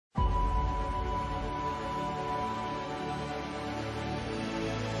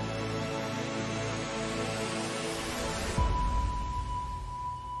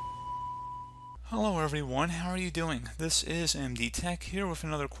Hello everyone, how are you doing? This is MD Tech here with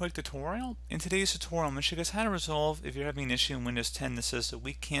another quick tutorial. In today's tutorial, I'm going to show you guys how to resolve if you're having an issue in Windows 10 that says that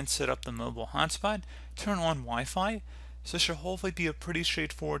we can't set up the mobile hotspot, turn on Wi-Fi. So this should hopefully be a pretty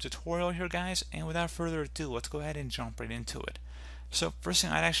straightforward tutorial here, guys, and without further ado, let's go ahead and jump right into it. So first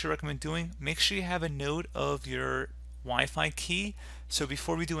thing I'd actually recommend doing, make sure you have a note of your Wi-Fi key. So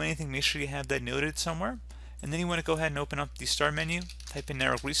before we do anything, make sure you have that noted somewhere. And then you want to go ahead and open up the start menu, type in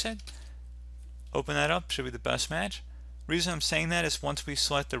network reset. Open that up, should be the best match. Reason I'm saying that is once we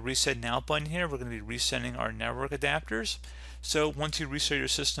select the reset now button here, we're going to be resetting our network adapters. So once you reset your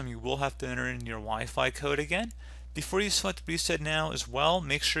system, you will have to enter in your Wi-Fi code again. Before you select reset now as well,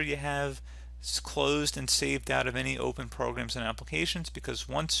 make sure you have closed and saved out of any open programs and applications, because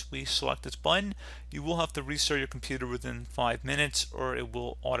once we select this button, you will have to restart your computer within 5 minutes or it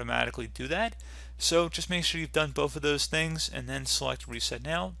will automatically do that. So just make sure you've done both of those things and then select reset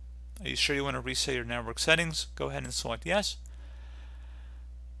now. Are you sure you want to reset your network settings? Go ahead and select yes.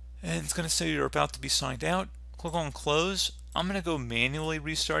 And it's going to say you're about to be signed out. Click on close. I'm going to go manually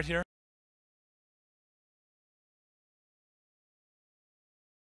restart here.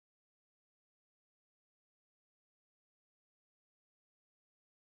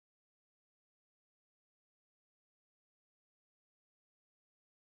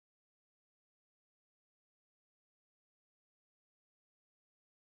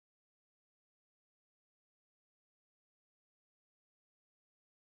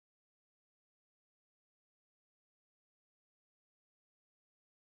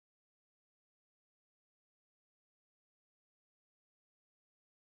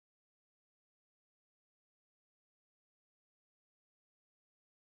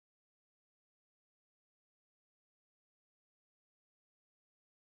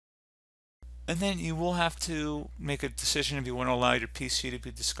 And then you will have to make a decision if you want to allow your PC to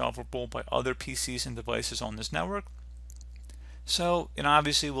be discoverable by other PCs and devices on this network. So it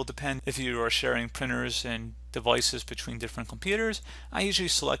obviously will depend if you are sharing printers and devices between different computers. I usually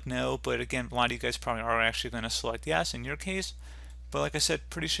select no, but again, a lot of you guys probably are actually going to select yes in your case. But like I said,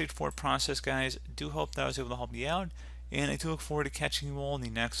 pretty straightforward process, guys. I do hope that I was able to help you out, and I do look forward to catching you all in the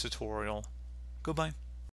next tutorial. Goodbye.